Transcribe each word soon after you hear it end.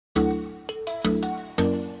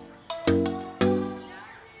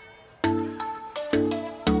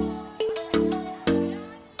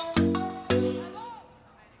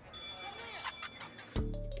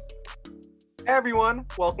everyone,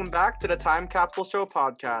 welcome back to the Time Capsule Show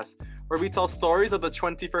podcast, where we tell stories of the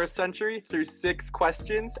 21st century through 6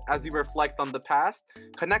 questions as we reflect on the past,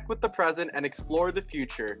 connect with the present, and explore the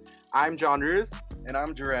future. I'm Joenrhuz. And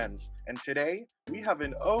I'm Joerenz. And today, we have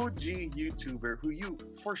an OG YouTuber who you,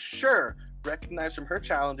 for sure, recognize from her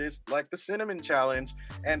challenges, like the Cinnamon Challenge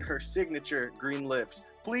and her signature green lips.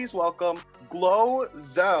 Please welcome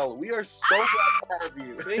GloZell. We are so glad to have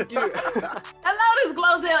you. Thank you. Hello, this is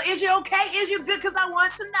GloZell. Is you okay? Is you good? Because I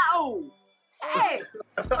want to know. Hey,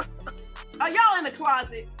 are y'all in the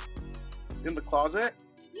closet? In the closet?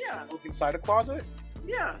 Yeah. Look inside a closet?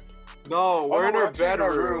 Yeah. No, we're in our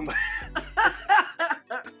bedroom.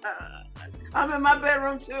 I'm in my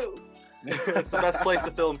bedroom too. It's the best place to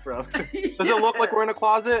film from. Does Yeah. it look like we're in a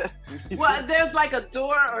closet? Well, there's like a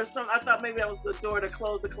door or something. I thought maybe that was the door to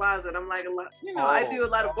close the closet. I'm like, I do a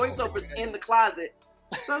lot of voiceovers in the closet.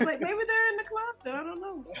 So I was like, maybe they're in the closet. I don't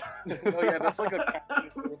know. Oh yeah, that's like a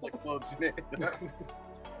cabinet with like clothes in it.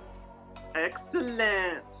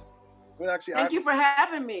 Excellent. But actually, Thank you for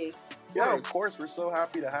having me. Yeah, of course. We're so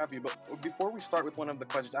happy to have you. But before we start with one of the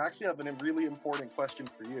questions, I actually have a really important question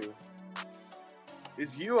for you.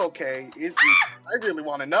 Is you okay? Is you? I really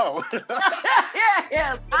want to know.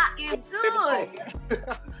 Yes, I is good.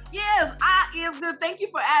 Yes, I is good. Thank you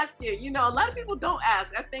for asking. You know, a lot of people don't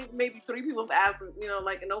ask. I think maybe 3 people have asked,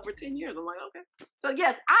 like in over 10 years. I'm like, okay. So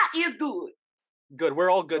yes, I is good. Good.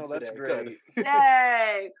 We're all good Oh, today. that's great. Good.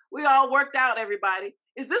 Yay. We all worked out, everybody.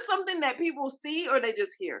 Is this something that people see or they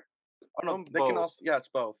just hear? Oh no, they can also. Yeah, it's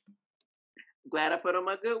both. Glad I put on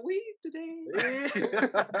my good weave today.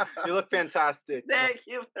 You look fantastic. Thank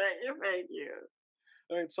you.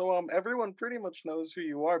 All right, so everyone pretty much knows who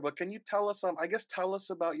you are, but can you tell us tell us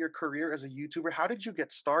about your career as a YouTuber. How did you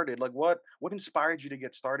get started? Like what inspired you to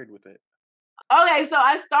get started with it? Okay, so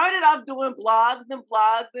I started off doing blogs,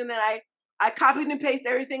 and then I copied and pasted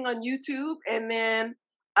everything on YouTube, and then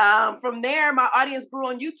from there my audience grew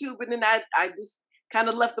on YouTube, and then I just kind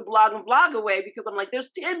of left the blog and vlog away because I'm like,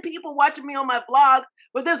 there's 10 people watching me on my blog,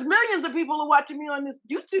 but there's millions of people who are watching me on this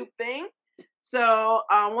YouTube thing. So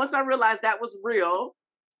once I realized that was real,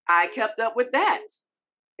 I kept up with that,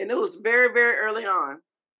 and it was very, very early on.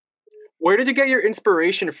 Where did you get your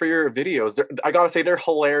inspiration for your videos? I gotta say, they're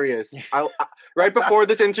hilarious. Right before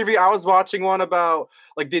this interview, I was watching one about,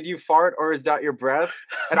 like, did you fart or is that your breath?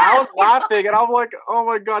 And I was laughing, and I'm like, oh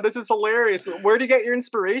my God, this is hilarious. Where do you get your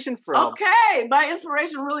inspiration from? Okay, my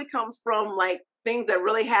inspiration really comes from, like, things that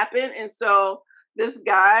really happen. And so this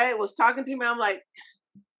guy was talking to me. I'm like,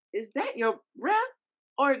 is that your breath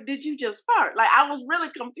or did you just fart? Like, I was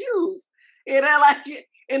really confused. And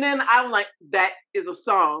then I'm like, that is a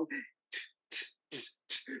song.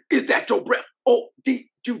 Is that your breath? Oh, did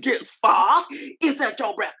you just fart? Is that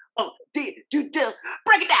your breath? Oh, did you just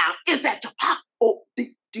break it down? Is that your heart? Oh,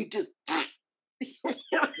 did you just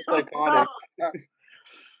Iconic.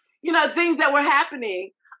 Things that were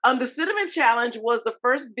happening. The Cinnamon Challenge was the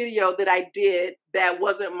first video that I did that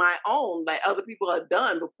wasn't my own, like other people had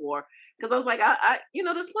done before. Because I was like,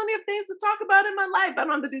 there's plenty of things to talk about in my life. I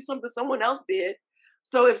don't have to do something someone else did.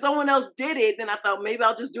 So if someone else did it, then I thought maybe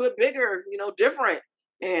I'll just do it bigger, different.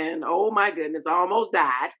 And oh my goodness, I almost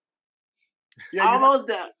died. Yeah, almost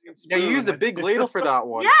died. Yeah, you used a big ladle for that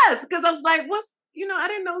one. Yes, because I was like, I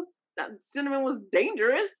didn't know cinnamon was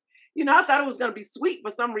dangerous. I thought it was going to be sweet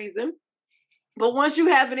for some reason. But once you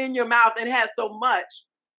have it in your mouth and it has so much,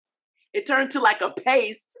 it turned to like a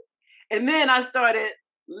paste. And then I started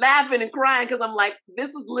laughing and crying because I'm like,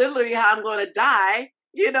 this is literally how I'm going to die,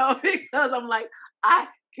 because I'm like, I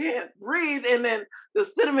can't breathe. And then the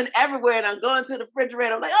cinnamon everywhere. And I'm going to the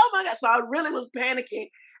refrigerator. I'm like, oh my gosh. So I really was panicking.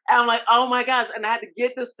 And I'm like, oh my gosh. And I had to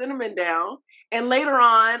get the cinnamon down. And later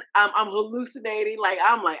on, I'm hallucinating. Like,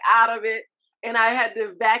 I'm like out of it. And I had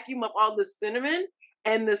to vacuum up all the cinnamon.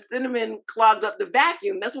 And the cinnamon clogged up the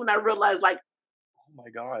vacuum. That's when I realized, like, oh my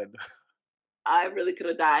God, I really could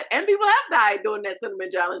have died. And people have died doing that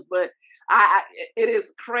cinnamon challenge, but it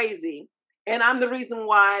is crazy. And I'm the reason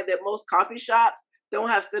why that most coffee shops don't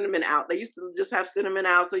have cinnamon out. They used to just have cinnamon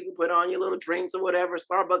out so you can put on your little drinks or whatever.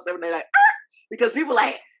 Starbucks, everything like, because people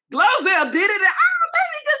like, GloZell did it. And, let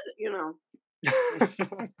me just,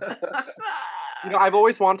 I've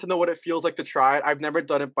always wanted to know what it feels like to try it. I've never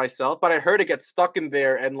done it myself, but I heard it gets stuck in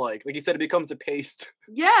there and like you said, it becomes a paste.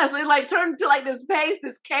 Yes, it like turned into like this paste,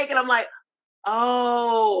 this cake, and I'm like,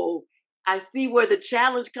 oh, I see where the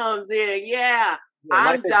challenge comes in. Yeah,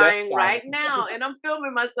 I'm dying right now, and I'm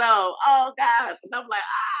filming myself. Oh gosh, and I'm like,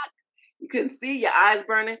 you couldn't see your eyes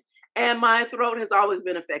burning, and my throat has always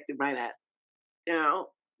been affected by that.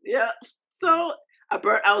 Yeah. So I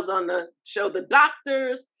was on the show The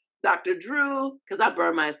Doctors. Dr. Drew, because I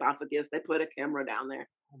burned my esophagus. They put a camera down there.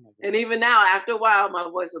 Oh my And God. even now, after a while, my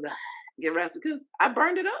voice will get raspy because I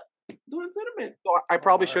burned it up doing cinnamon. So I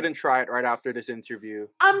probably wow. shouldn't try it right after this interview.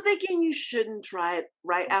 I'm thinking you shouldn't try it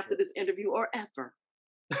right after Okay. this interview or ever.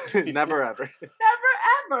 Never ever.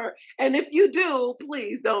 Never, ever. And if you do,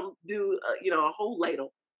 please don't do, a whole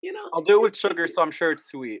ladle. I'll do it with Just sugar, take so I'm sure it's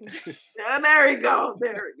sweet. it. Yeah, there we go.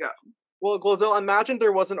 There we go. Well, GloZell, imagine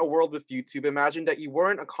there wasn't a world with YouTube. Imagine that you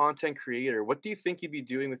weren't a content creator. What do you think you'd be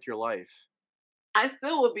doing with your life? I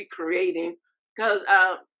still would be creating because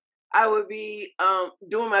I would be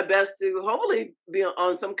doing my best to hopefully be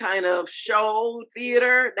on some kind of show,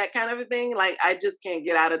 theater, that kind of a thing. Like, I just can't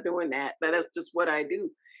get out of doing that. That's just what I do.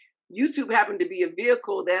 YouTube happened to be a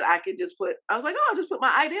vehicle that I could just I was like, oh, I'll just put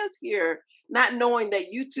my ideas here, not knowing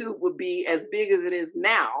that YouTube would be as big as it is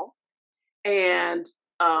now. And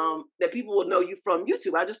that people will know you from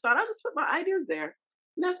YouTube. I just thought I'll just put my ideas there.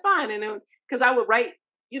 And that's fine. And then, because I would write,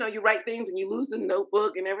 you write things and you lose the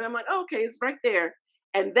notebook and everything. I'm like, oh, okay, it's right there.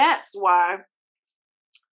 And that's why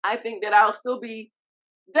I think that I'll still be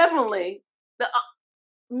definitely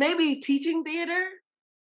maybe teaching theater.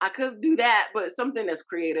 I could do that, but something that's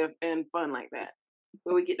creative and fun like that,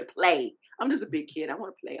 where we get to play. I'm just a big kid. I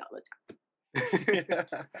want to play all the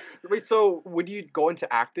time. Wait, so would you go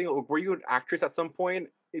into acting? Or were you an actress at some point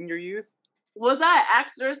in your youth? Was I an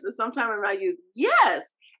actress at some time in my youth?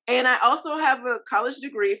 Yes. And I also have a college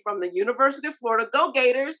degree from the University of Florida. Go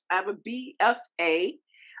Gators. I have a BFA,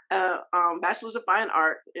 Bachelor's of Fine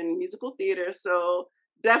Art in Musical Theater. So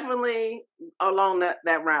definitely along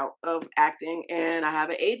that route of acting. And I have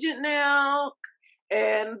an agent now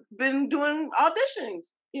and been doing auditions,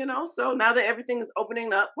 So now that everything is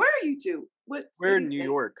opening up, where are you two? We're in New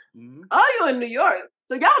York. Oh, you're in New York.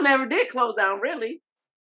 So y'all never did close down, really?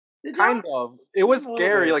 Did y'all? Kind of. It was Oh,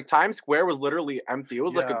 scary. bit. Like, Times Square was literally empty. It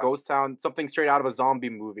was like a Yeah. ghost town, something straight out of a zombie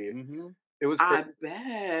movie. Mm-hmm. It was I crazy.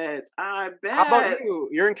 bet. I How about bet. you?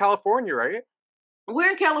 You're in California, right?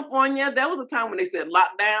 We're in California. There was a time when they said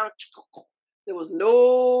lockdown. There was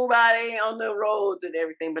nobody on the roads and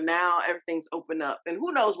everything, but now everything's open up. And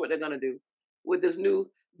who knows what they're going to do with this new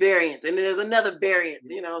variant. And there's another variant,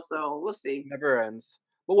 so we'll see. Never ends.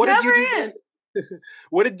 But what did Never you do? ends.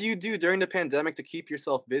 What did you do during the pandemic to keep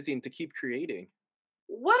yourself busy and to keep creating?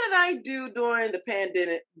 What did I do during the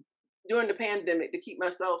pandemic? To keep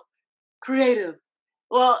myself creative.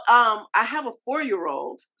 Well, I have a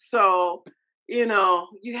 4-year-old, so you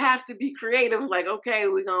have to be creative. Like, okay,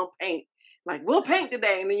 we're gonna paint. Like, we'll paint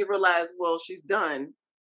today, and then you realize, well, she's done.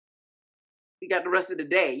 You got the rest of the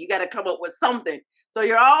day. You got to come up with something. So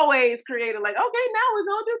you're always creative. Like, okay, now we're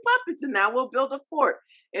gonna do puppets, and now we'll build a fort.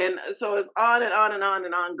 And so it's on and on and on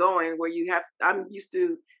and on going. Where I'm used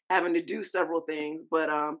to having to do several things, but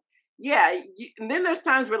yeah. And then there's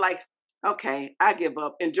times where like, okay, I give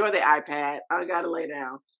up. Enjoy the iPad. I gotta lay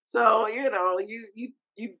down. So you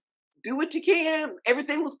do what you can.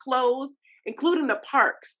 Everything was closed, including the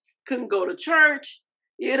parks. Couldn't go to church.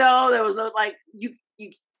 There was no you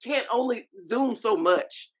can't only Zoom so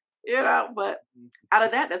much. But out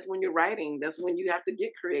of that's when you're writing. That's when you have to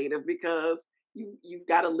get creative because you've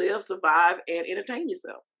got to live, survive, and entertain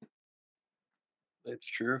yourself. It's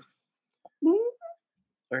true. Mhm.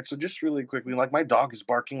 All right, so just really quickly, like my dog is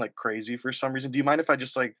barking like crazy for some reason. Do you mind if I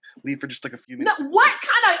just like leave for just like a few No, minutes? what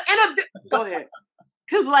kind of interview? Go ahead.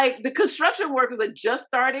 Because like the construction workers that just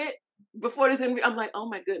started before this interview, I'm like, oh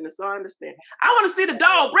my goodness. So I understand. I want to see the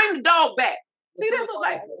dog. Bring the dog back. See, that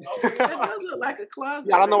does look like a closet.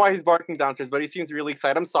 Yeah, I don't know why he's barking downstairs, but he seems really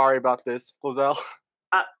excited. I'm sorry about this, GloZell.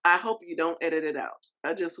 I hope you don't edit it out.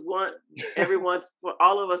 I just want for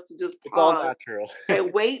all of us to just It's all pause natural.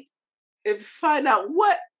 and wait and find out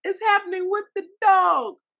what is happening with the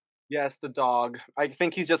dog. Yes, the dog. I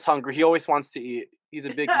think he's just hungry. He always wants to eat. He's a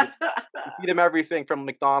big eater. Feed him everything from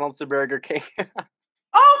McDonald's to Burger King.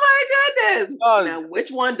 Oh my goodness! Does. Now,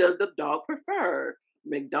 which one does the dog prefer,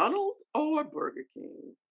 McDonald's or Burger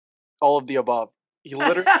King? All of the above. He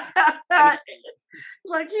literally.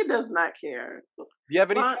 Like, he does not care. Do you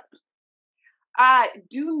have any? I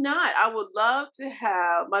do not. I would love to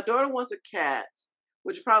have. My daughter wants a cat,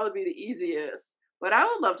 which would probably be the easiest. But I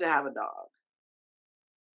would love to have a dog.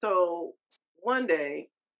 So one day,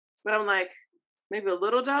 but I'm like, maybe a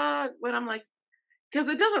little dog. But I'm like, because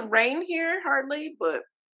it doesn't rain here hardly, but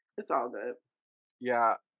it's all good.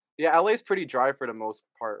 Yeah. Yeah, LA's pretty dry for the most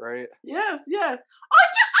part, right? Yes, yes.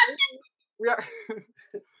 Oh, Yeah.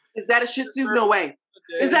 is that a Shih Tzu? No way.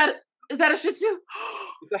 Is that a Shih Tzu?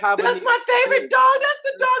 That's my favorite dog. That's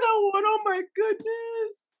the dog I want. Oh my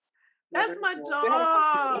goodness. That's my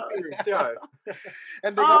dog. Yeah.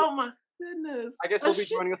 And they Oh my. goodness. I guess he'll be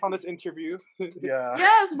joining us on this interview. Yeah.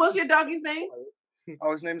 Yes. What's your doggy's name?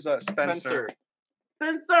 Oh, his name's Spencer.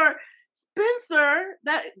 Spencer.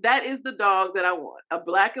 That is the dog that I want. A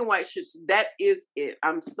black and white Shih Tzu. That is it.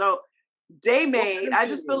 I'm so Daymade. I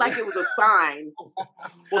just feel like it was a sign.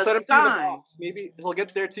 We'll send him to the box. Maybe he'll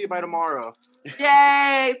get there to you by tomorrow.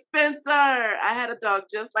 Yay, Spencer! I had a dog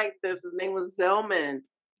just like this. His name was Zellman.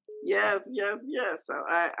 Yes. So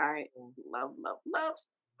I love.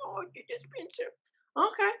 Oh, you just Spencer.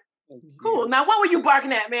 Okay. Cool. Now, what were you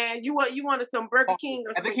barking at, man? You wanted some Burger King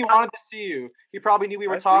or something? I think he wanted to see you. He probably knew we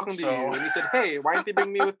were talking to you, and he said, "Hey, why didn't they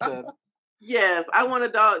bring me with them?" Yes, I want a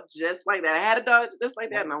dog just like that. I had a dog just like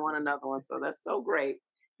that, and I want another one. So that's so great.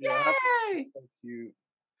 Yeah, Yay! that's so cute.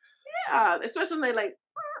 Yeah, especially when they like.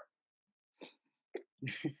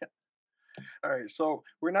 All right, so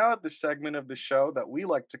we're now at the segment of the show that we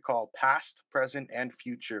like to call past, present, and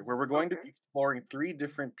future, where we're going to be exploring 3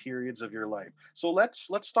 different periods of your life. So let's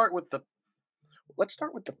start with the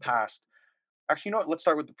past. Actually, you know what? Let's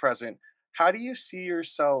start with the present. How do you see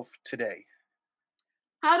yourself today?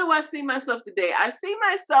 How do I see myself today? I see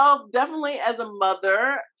myself definitely as a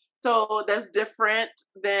mother. So that's different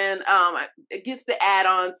than it gets to add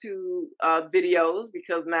on to videos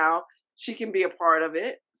because now she can be a part of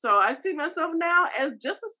it. So I see myself now as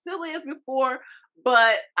just as silly as before,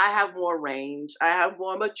 but I have more range. I have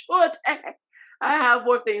more maturity. I have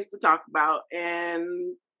more things to talk about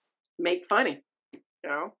and make funny,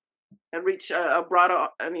 and reach a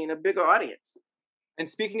bigger audience. And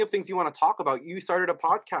speaking of things you want to talk about, you started a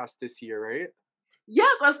podcast this year, right?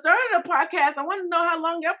 Yes, I started a podcast. I want to know how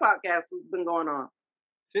long your podcast has been going on.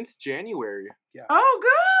 Since January. Yeah. Oh,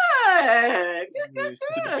 good. Good.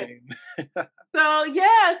 So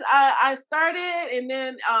yes, I started, and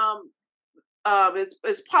then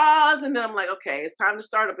it's paused, and then I'm like, okay, it's time to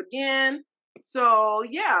start up again. So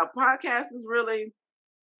yeah, podcast is really,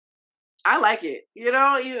 I like it. You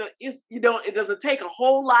don't. It doesn't take a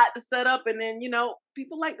whole lot to set up, and then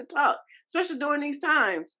people like to talk, especially during these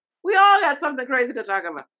times. We all got something crazy to talk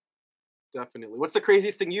about. Definitely. What's the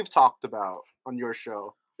craziest thing you've talked about on your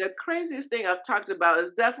show? The craziest thing I've talked about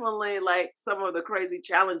is definitely like some of the crazy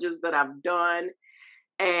challenges that I've done,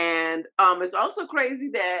 and it's also crazy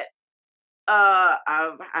that I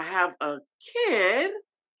have a kid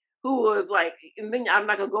who was like, and then I'm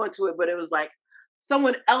not gonna go into it, but it was like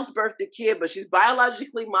someone else birthed the kid, but she's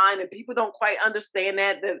biologically mine, and people don't quite understand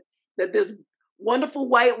that this wonderful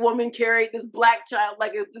white woman carried this black child,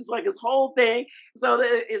 like it's just like this whole thing. So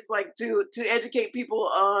that it's like to educate people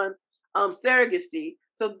on surrogacy.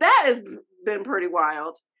 So that has been pretty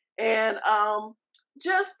wild, and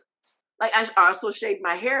just like I also shaved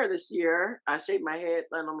my hair this year. I shaved my head,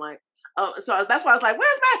 and I'm like, so that's why I was like,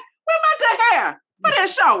 where's my good hair for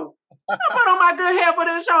this show? I put on my good hair for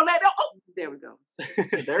this show. There we go.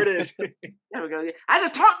 There it is. There we go. I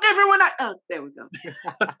just talk different when there we go.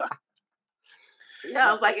 Yeah,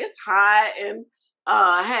 I was like, it's hot, and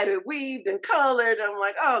I had it weaved and colored. I'm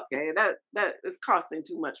like, okay, that is costing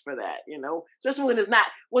too much for that, especially when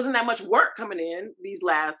wasn't that much work coming in this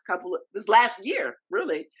last year,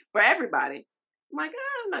 really, for everybody. I'm like,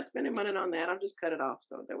 I'm not spending money on that. I'll just cut it off.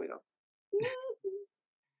 So there we go.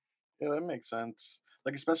 Yeah, that makes sense.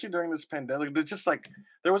 Like, especially during this pandemic,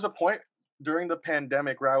 there was a point during the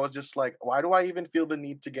pandemic where I was just like, why do I even feel the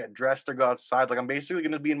need to get dressed or go outside? Like, I'm basically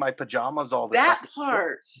going to be in my pajamas all the time. That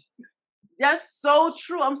part. That's so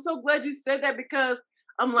true. I'm so glad you said that, because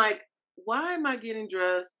I'm like, why am I getting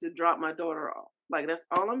dressed to drop my daughter off? Like, that's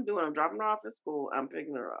all I'm doing. I'm dropping her off at school. I'm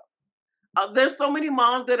picking her up. There's so many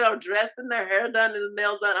moms that are dressed and their hair done and their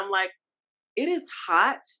nails done. I'm like, it is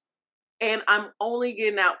hot, and I'm only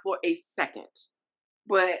getting out for a second.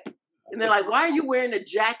 And they're like, why are you wearing a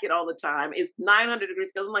jacket all the time? It's 900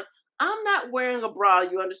 degrees. Because I'm like, I'm not wearing a bra.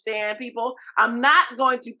 You understand, people? I'm not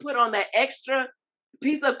going to put on that extra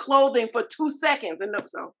piece of clothing for 2 seconds. And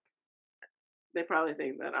so they probably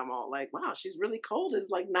think that I'm all like, wow, she's really cold. It's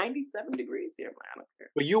like 97 degrees here. I don't care.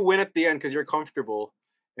 But you win at the end because you're comfortable,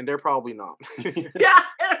 and they're probably not. Yeah,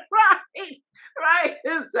 right.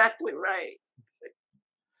 Exactly right.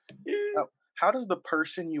 How does the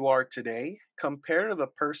person you are today compare to the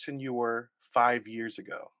person you were 5 years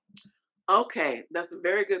ago? Okay, that's a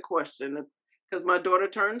very good question, because my daughter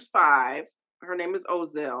turns 5. Her name is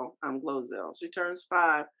Ozell. I'm GloZell. She turns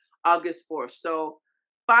 5 August 4th. So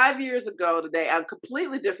 5 years ago today, I'm a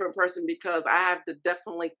completely different person because I have to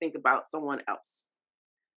definitely think about someone else.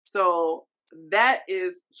 So that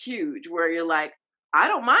is huge, where you're like, I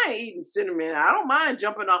don't mind eating cinnamon. I don't mind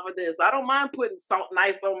jumping off of this. I don't mind putting salt and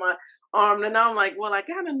ice on my arm. And I'm like, well, I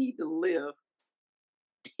kind of need to live.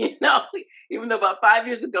 You know, even though about 5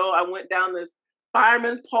 years ago I went down this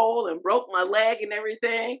fireman's pole and broke my leg and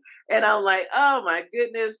everything, and I'm like, oh my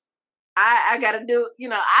goodness, I got to do. You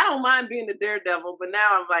know, I don't mind being the daredevil, but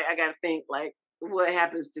now I'm like, I got to think like what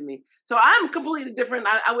happens to me. So I'm completely different.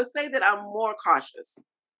 I would say that I'm more cautious.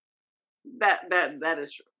 That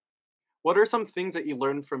is true. What are some things that you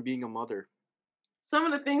learned from being a mother? Some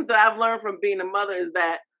of the things that I've learned from being a mother is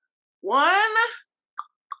that one,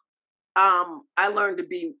 I learned to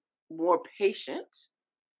be more patient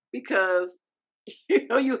because you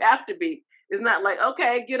know you have to be. It's not like,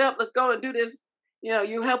 okay, get up, let's go and do this. You know,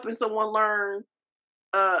 you're helping someone learn,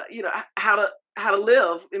 you know, how to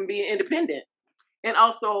live and be independent. And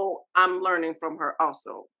also, I'm learning from her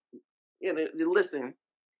also. You know, to listen,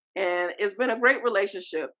 and it's been a great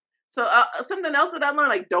relationship. So something else that I learned,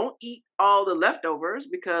 like, don't eat all the leftovers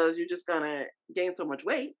because you're just gonna gain so much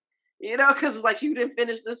weight. You know, because it's like you didn't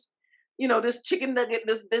finish this, you know, this chicken nugget,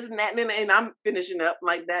 this and that, and I'm finishing up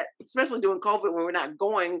like that. Especially during COVID when we're not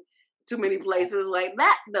going too many places, like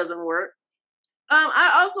that doesn't work.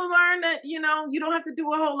 I also learned that you know you don't have to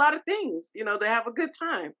do a whole lot of things, you know, to have a good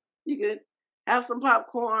time. You could have some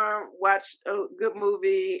popcorn, watch a good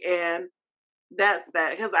movie, and that's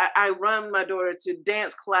that. Because I run my daughter to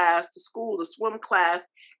dance class, to school, to swim class,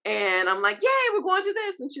 and I'm like, yay, we're going to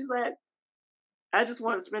this, and she's like, I just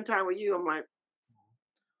want to spend time with you. I'm like,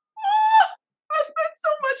 oh, I spent so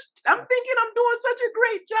much. I'm thinking I'm doing such a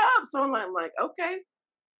great job. So I'm like, okay,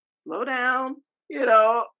 slow down, you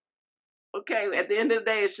know. Okay, at the end of the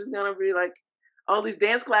day, she's gonna be like all these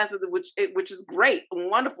dance classes, which is great and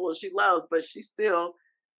wonderful, and she loves, but she's still,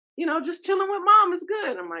 you know, just chilling with mom is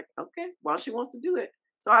good. I'm like, okay, well, she wants to do it,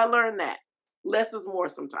 so I learned that less is more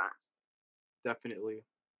sometimes. Definitely.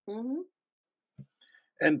 Hmm.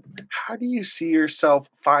 And how do you see yourself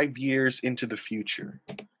 5 years into the future?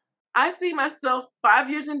 I see myself 5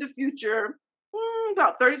 years into the future,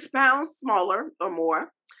 about 30 pounds smaller or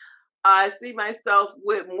more. I see myself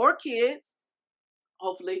with more kids.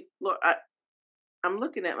 Hopefully, Lord, I'm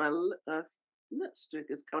looking at my lipstick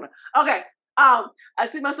is coming up. Okay. I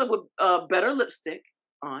see myself with better lipstick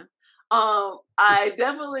on. I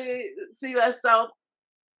definitely see myself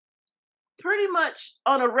pretty much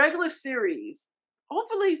on a regular series.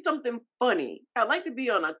 Hopefully, something funny. I'd like to be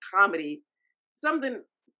on a comedy, something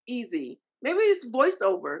easy. Maybe it's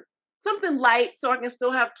voiceover, something light so I can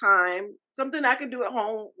still have time, something I can do at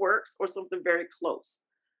home works, or something very close.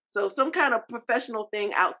 So, some kind of professional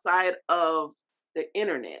thing outside of the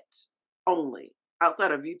internet only,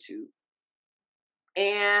 outside of YouTube.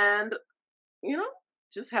 And, you know,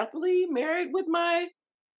 just happily married with my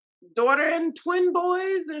daughter and twin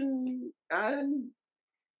boys and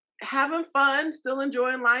having fun, still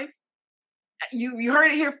enjoying life. You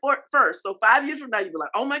heard it here first. So 5 years from now, you'll be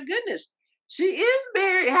like, oh my goodness, she is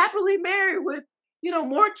married, happily married with, you know,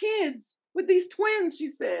 more kids with these twins, she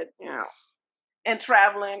said, you know, and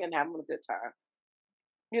traveling and having a good time.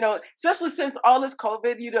 You know, especially since all this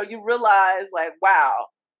COVID, you know, you realize like, wow,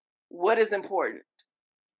 what is important?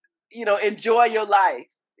 You know, enjoy your life.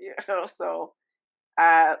 You know, so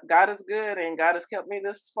God is good and God has kept me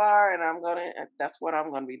this far, and that's what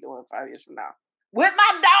I'm gonna be doing 5 years from now. With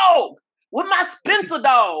my dog, with my Spencer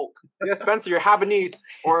dog. Yeah, Spencer, your Habanese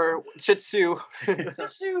or Shih Tzu.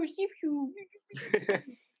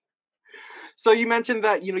 So you mentioned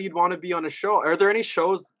that you know you'd want to be on a show. Are there any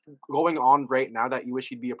shows going on right now that you wish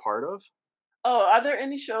you'd be a part of? Oh, are there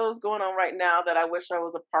any shows going on right now that I wish I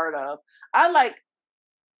was a part of? I like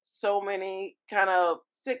so many kind of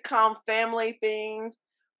sitcom family things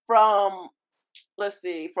from, let's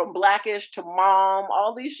see, from Blackish to Mom.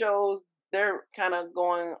 All these shows, they're kind of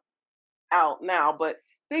going out now, but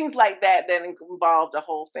things like that involve the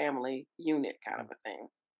whole family unit kind of a thing.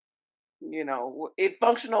 You know, it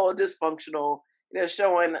functional or dysfunctional. They're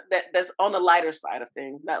showing that's on the lighter side of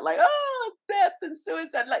things, not like, oh, death and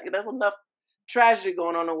suicide. Like there's enough tragedy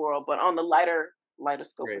going on in the world, but on the lighter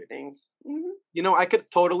scope Right. of things. Mm-hmm. You know, I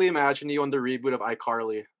could totally imagine you on the reboot of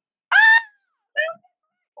iCarly.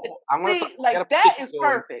 Oh, I'm gonna See, start, like get a that is petition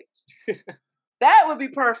going. perfect. That would be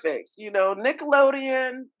perfect. You know,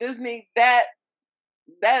 Nickelodeon, Disney, that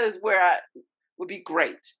is where I would be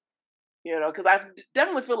great. You know, because I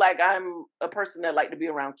definitely feel like I'm a person that like to be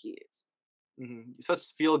around kids.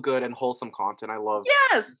 Such feel good and wholesome content. I love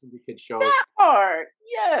Yes, the kid shows. that part.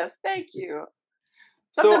 Yes, thank you.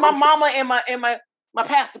 Something So my mama and my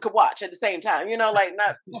pastor could watch at the same time. You know, like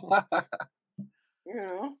not. You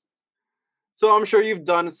know. So I'm sure you've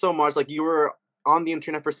done so much. Like you were on the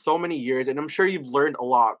internet for so many years, and I'm sure you've learned a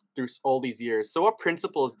lot through all these years. So what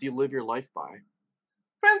principles do you live your life by?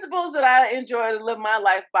 principles that I enjoy to live my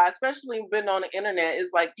life by, especially been on the internet,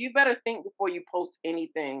 is like you better think before you post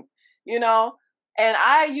anything, you know. And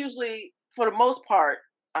I usually, for the most part,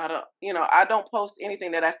 I don't post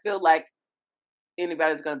anything that I feel like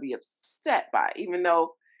anybody's gonna be upset by, even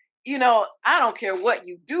though. I don't care what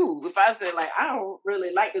you do. If I say like I don't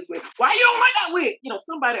really like this wig, why you don't like that wig?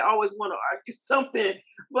 Somebody always want to argue something,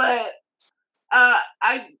 but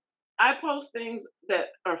I post things that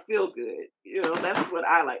are feel good. That's what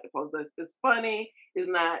I like to post. It's funny. It's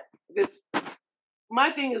not this.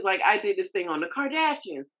 My thing is like I did this thing on the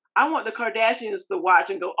Kardashians. I want the Kardashians to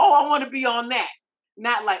watch and go, oh, I want to be on that.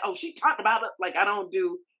 Not like, oh, she talked about it. Like I don't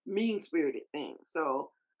do mean spirited things.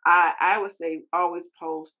 So I would say always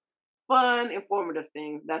post fun, informative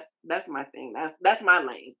things. That's my thing. That's my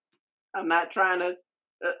lane. I'm not trying to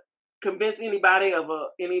convince anybody of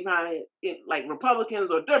anybody like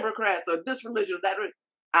Republicans or Democrats or this religion or that.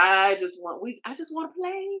 I just want to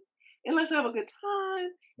play and let's have a good time.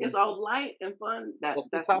 It's all light and fun.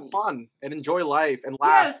 Let's have fun and enjoy life and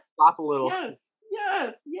laugh, stop a little. Yes.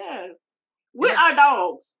 With our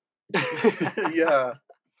dogs. Yeah.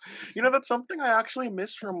 That's something I actually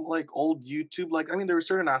miss from like old YouTube. Like, I mean, there were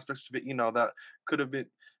certain aspects of it, that could have been,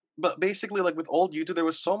 but basically, like with old YouTube, there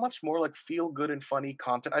was so much more like feel good and funny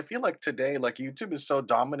content. I feel like today, like YouTube is so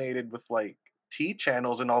dominated with like T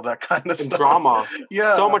channels and all that kind of and stuff. Drama.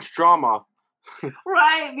 Yeah. So much drama.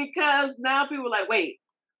 Right, because now people are like, wait,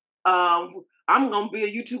 I'm gonna be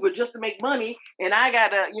a YouTuber just to make money, and I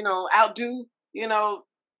gotta, outdo,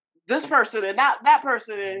 this person and that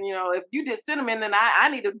person, and if you did cinnamon, then I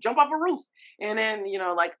need to jump off a roof, and then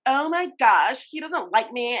like, oh my gosh, he doesn't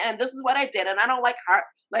like me, and this is what I did, and I don't like her.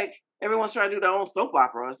 Like everyone's trying to do their own soap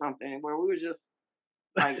opera or something, where we were just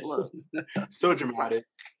like, look, so dramatic.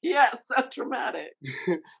 Yeah, so dramatic.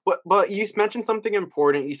 but you mentioned something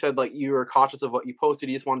important. You said like you were cautious of what you posted.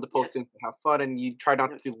 You just wanted to post things to have fun, and you try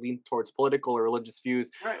not to lean towards political or religious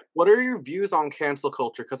views. Right. What are your views on cancel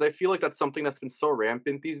culture? Because I feel like that's something that's been so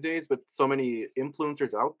rampant these days with so many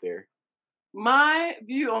influencers out there. My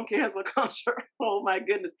view on cancel culture, oh my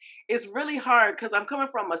goodness, it's really hard because I'm coming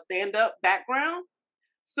from a stand-up background,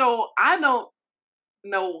 so I don't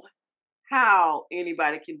know how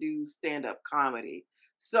anybody can do stand-up comedy.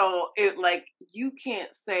 So it like you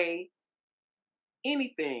can't say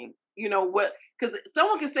anything, what, because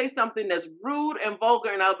someone can say something that's rude and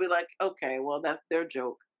vulgar and I'll be like, okay, well that's their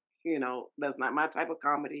joke. That's not my type of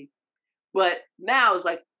comedy. But now it's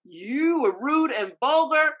like you were rude and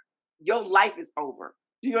vulgar, your life is over.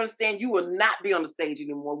 Do you understand? You will not be on the stage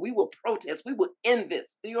anymore. We will protest. We will end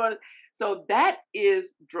this. Do you understand? So that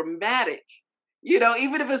is dramatic.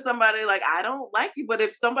 Even if it's somebody like, I don't like you, but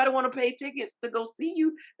if somebody want to pay tickets to go see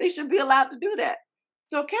you, they should be allowed to do that.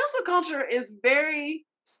 So cancel culture is very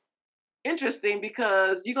interesting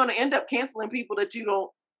because you're going to end up canceling people that you don't,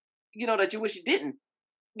 that you wish you didn't,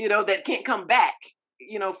 that can't come back,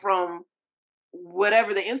 from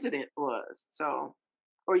whatever the incident was. So,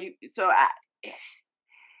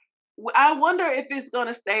 I wonder if it's going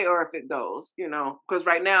to stay or if it goes, because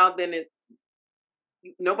right now, then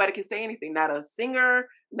nobody can say anything. Not a singer,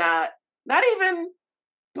 not even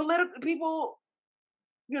political people.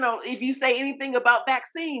 If you say anything about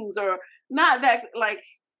vaccines or not like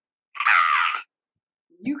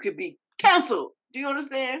you could be canceled. Do you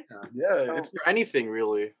understand? Yeah, it's for anything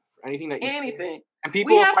really. Anything that you anything. Say. And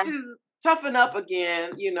people we have to toughen up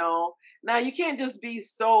again. Now you can't just be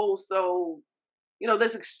so.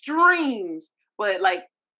 There's extremes, but like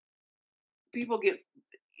people get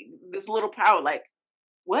this little power. Like,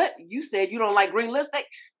 what you said? You don't like green lipstick?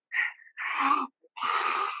 I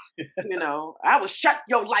will shut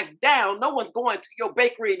your life down. No one's going to your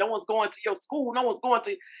bakery. No one's going to your school. No one's going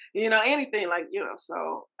to, anything like,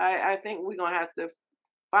 so I think we're going to have to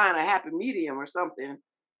find a happy medium or something,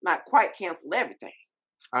 not quite cancel everything.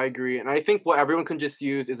 I agree. And I think what everyone can just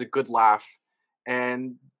use is a good laugh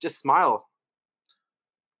and just smile.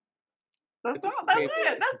 That's all.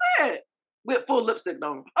 That's it. With full lipstick,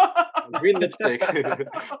 though. Green lipstick. We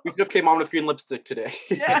should have came on with green lipstick today.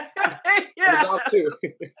 Yeah. Too.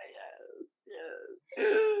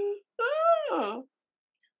 Yes. Oh.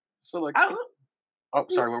 So like,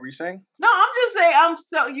 sorry, what were you saying? No, I'm just saying,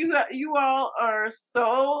 you all are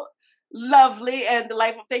so lovely and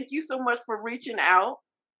delightful. Thank you so much for reaching out.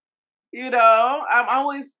 I'm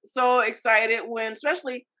always so excited when,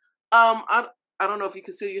 especially, I don't know if you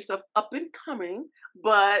consider yourself up and coming,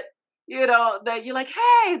 but that you're like,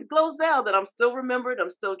 hey, GloZell, that I'm still remembered, I'm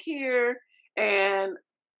still here, and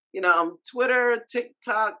I'm Twitter,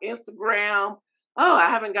 TikTok, Instagram. Oh, I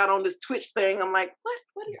haven't got on this Twitch thing. I'm like,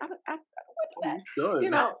 what is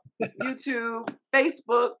that? YouTube,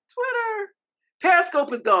 Facebook, Twitter.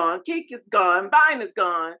 Periscope is gone. Kik is gone. Vine is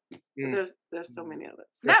gone. There's so many others.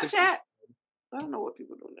 Snapchat. I don't know what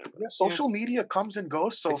people do there. Yeah, social media comes and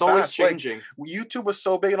goes so it's fast. always changing. Like, YouTube was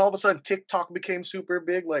so big, and all of a sudden TikTok became super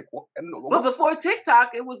big. Like, but before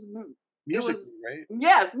TikTok, it was musically, right?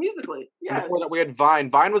 Yes, musically. Yes. And before that, we had Vine.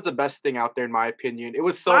 Vine was the best thing out there, in my opinion. It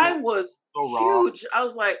was so Vine was so huge. I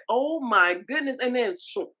was like, oh my goodness, and then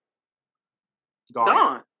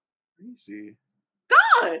gone. Crazy.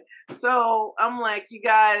 Gone. So I'm like, you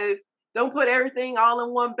guys don't put everything all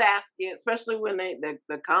in one basket, especially when they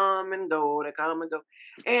come and go, they come and go.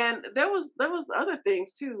 And there was other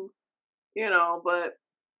things too, you know. But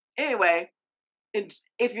anyway,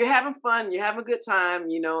 if you're having fun, you're having a good time,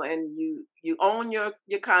 you know, and you own your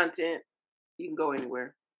content, you can go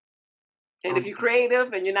anywhere. And if you're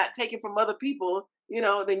creative and you're not taking from other people, you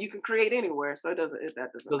know, then you can create anywhere. So it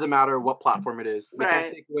doesn't matter what platform it is. They right.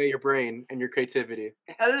 can't take away your brain and your creativity.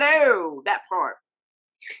 Hello, that part.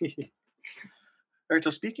 All right. So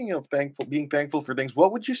speaking of being thankful for things,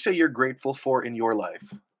 what would you say you're grateful for in your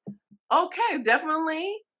life? Okay,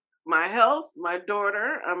 definitely my health, my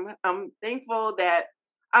daughter. I'm thankful that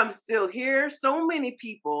I'm still here. So many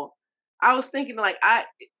people. I was thinking like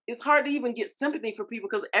it's hard to even get sympathy for people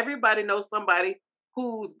because everybody knows somebody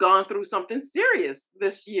who's gone through something serious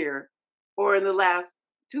this year or in the last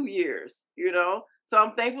 2 years, you know? So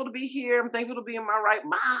I'm thankful to be here. I'm thankful to be in my right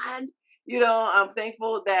mind. You know, I'm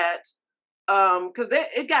thankful that, cause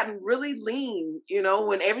it gotten really lean, you know,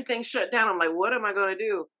 when everything shut down, I'm like, what am I going to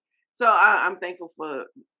do? So I'm thankful for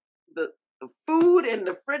the food in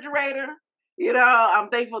the refrigerator. You know, I'm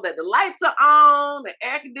thankful that the lights are on, the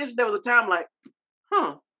air conditioning. There was a time like,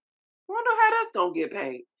 I wonder how that's going to get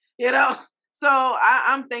paid, you know? So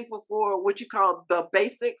I'm thankful for what you call the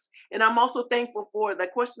basics. And I'm also thankful for the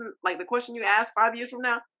question you asked 5 years from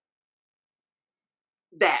now.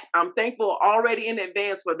 That I'm thankful already in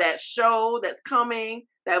advance for that show that's coming,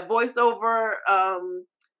 that voiceover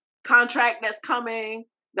contract that's coming,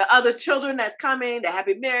 the other children that's coming, the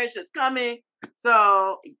happy marriage that's coming.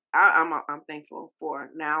 So I'm thankful for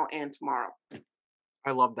now and tomorrow.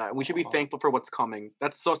 I love that. We should be thankful for what's coming.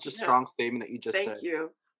 That's such a strong statement that you just said. Thank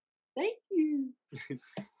you. Thank you.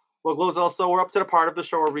 Well, GloZell, so we're up to the part of the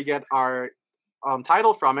show where we get our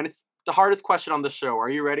title from, and it's the hardest question on the show. Are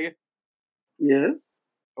you ready? Yes.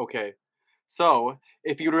 Okay. So,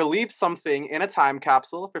 if you were to leave something in a time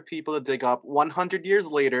capsule for people to dig up 100 years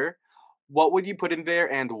later, what would you put in there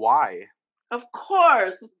and why? Of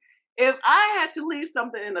course. If I had to leave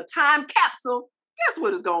something in a time capsule, guess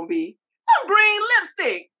what it's going to be? Some green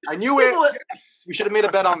lipstick. I knew it. Yes. We should have made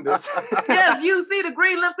a bet on this. Yes, you see the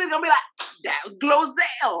green lipstick, gonna be like, that was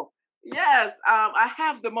GloZell. Yes, I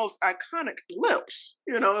have the most iconic lips,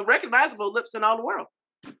 you know, recognizable lips in all the world.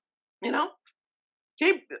 You know,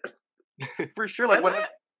 for sure.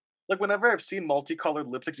 Like whenever I've seen multicolored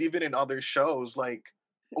lipsticks, even in other shows, like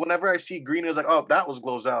whenever I see green, it's like, oh, that was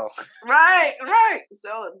GloZell. Right.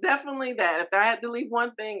 So definitely that. If I had to leave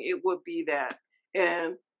one thing, it would be that.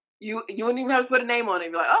 And you wouldn't even have to put a name on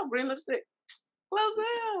it. You're like, oh, green lipstick,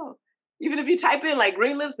 GloZell. Even if you type in like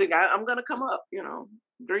green lipstick, I'm gonna come up. You know,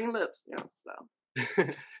 green lips. You know, so.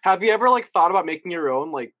 Have you ever thought about making your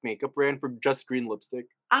own makeup brand for just green lipstick?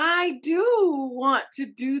 I do want to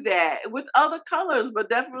do that with other colors, but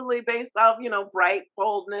definitely based off bright,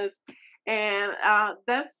 boldness, and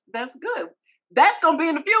that's good. That's gonna be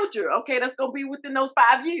in the future. Okay, that's gonna be within those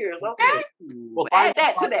 5 years. Okay, well, add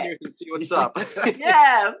that to that. Years and see what's up.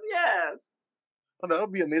 Yes. Oh, that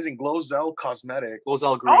would be amazing. GloZell Cosmetics.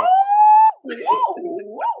 GloZell Green. Oh,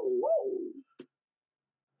 whoa.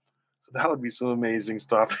 So that would be some amazing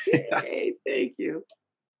stuff. Hey, thank you.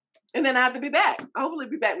 And then I have to be back. Hopefully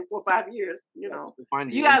be back before 5 years. You know,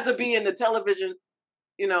 you guys will be in the television.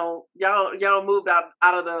 You know, y'all moved out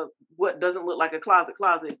of the what doesn't look like a closet.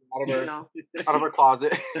 Out of her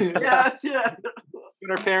closet. Yes. In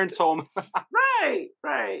her parents' home.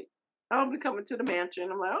 Right. I'll be coming to the mansion.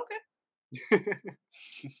 I'm like, okay.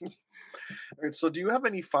 All right, so do you have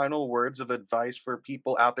any final words of advice for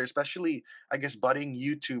people out there, especially, I guess, budding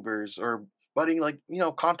YouTubers or budding,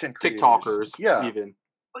 content creators? TikTokers, yeah. even.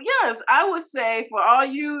 Yes, I would say for all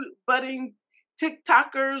you budding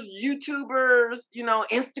TikTokers, YouTubers,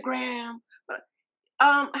 Instagram,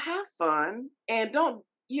 have fun and don't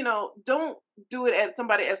do it at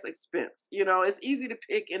somebody else's expense. It's easy to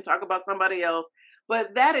pick and talk about somebody else,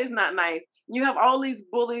 but that is not nice. You have all these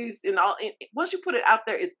bullies and once you put it out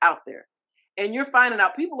there, it's out there. And you're finding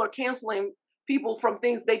out people are canceling people from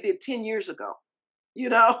things they did 10 years ago.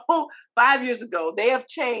 5 years ago, they have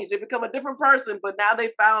changed. They become a different person, but now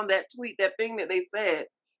they found that tweet, that thing that they said,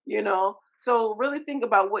 you know. So really think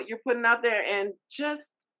about what you're putting out there and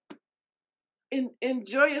just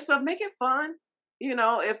enjoy yourself. Make it fun. You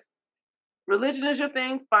know, if religion is your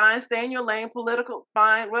thing, fine. Stay in your lane. Political,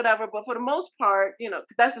 fine, whatever. But for the most part, you know,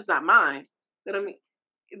 that's just not mine. That I mean,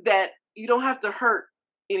 that you don't have to hurt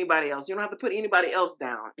anybody else. You don't have to put anybody else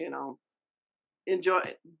down. You know, enjoy.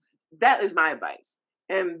 That is my advice.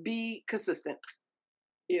 And be consistent.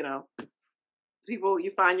 You know, people,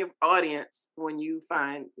 you find your audience when you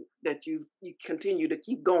find that you continue to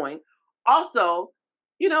keep going. Also,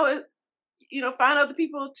 you know, find other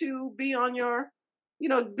people to be on your,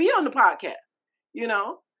 be on the podcast. You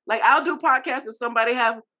know, like I'll do podcasts if somebody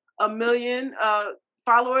have 1 million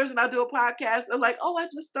followers, and I'll do a podcast. They're like, oh, I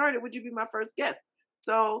just started. Would you be my first guest?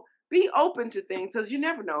 So be open to things because you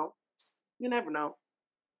never know. You never know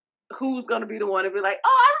who's going to be the one to be like,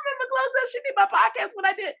 oh, I remember GloZell. She did my podcast when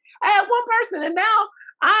I did. I had one person, and now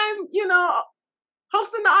I'm,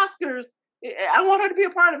 hosting the Oscars. I want her to be a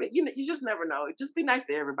part of it. You just never know. Just be nice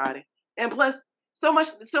to everybody. And plus, so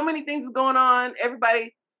many things is going on.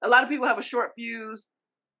 A lot of people have a short fuse.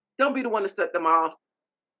 Don't be the one to set them off.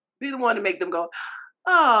 Be the one to make them go,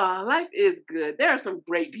 oh, life is good. There are some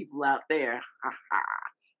great people out there.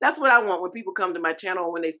 That's what I want when people come to my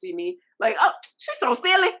channel, when they see me, like, oh, she's so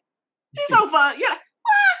silly. She's so fun. You're like,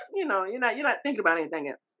 you're not thinking about anything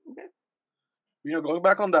else. Okay. Going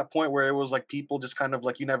back on that point where it was like people just kind of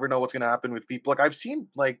like, you never know what's going to happen with people. Like I've seen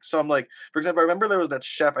like some, like, for example, I remember there was that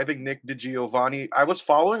chef, I think Nick DiGiovanni. I was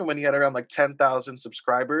following him when he had around like 10,000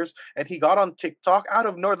 subscribers, and he got on TikTok out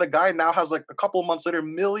of nowhere. The guy now has like a couple months later,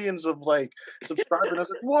 millions of like subscribers. And I was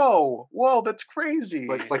like, whoa, that's crazy.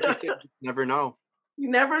 Like you said, you never know. You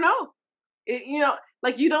never know.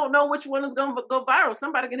 Like you don't know which one is going to go viral.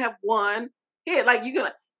 Somebody can have one hit. Like you're going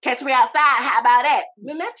to catch me outside. How about that?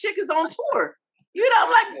 Then that chick is on tour. I'm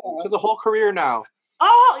like, she has a whole career now.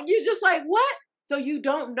 Oh, you're just like, what? So you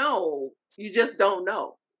don't know. You just don't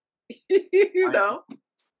know. know?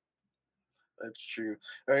 That's true.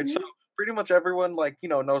 All right. So pretty much everyone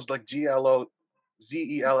knows like GLOZELL,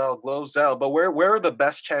 GloZell. But where are the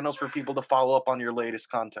best channels for people to follow up on your latest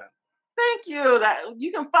content? Thank you.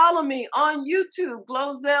 You can follow me on YouTube,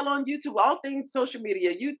 GloZell on YouTube, all things social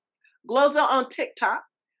media. GloZell on TikTok,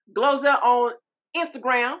 GloZell on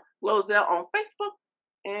Instagram, GloZell on Facebook,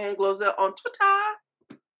 and GloZell on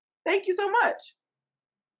Twitter. Thank you so much.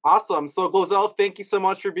 Awesome. So GloZell, thank you so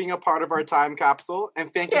much for being a part of our time capsule.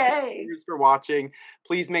 And thank you for watching.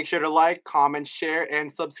 Please make sure to like, comment, share,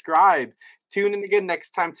 and subscribe. Tune in again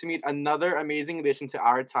next time to meet another amazing addition to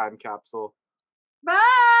our time capsule. Bye.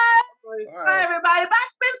 Bye, everybody. Bye,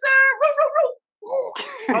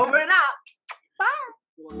 Spencer. Over and out.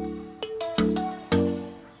 Bye.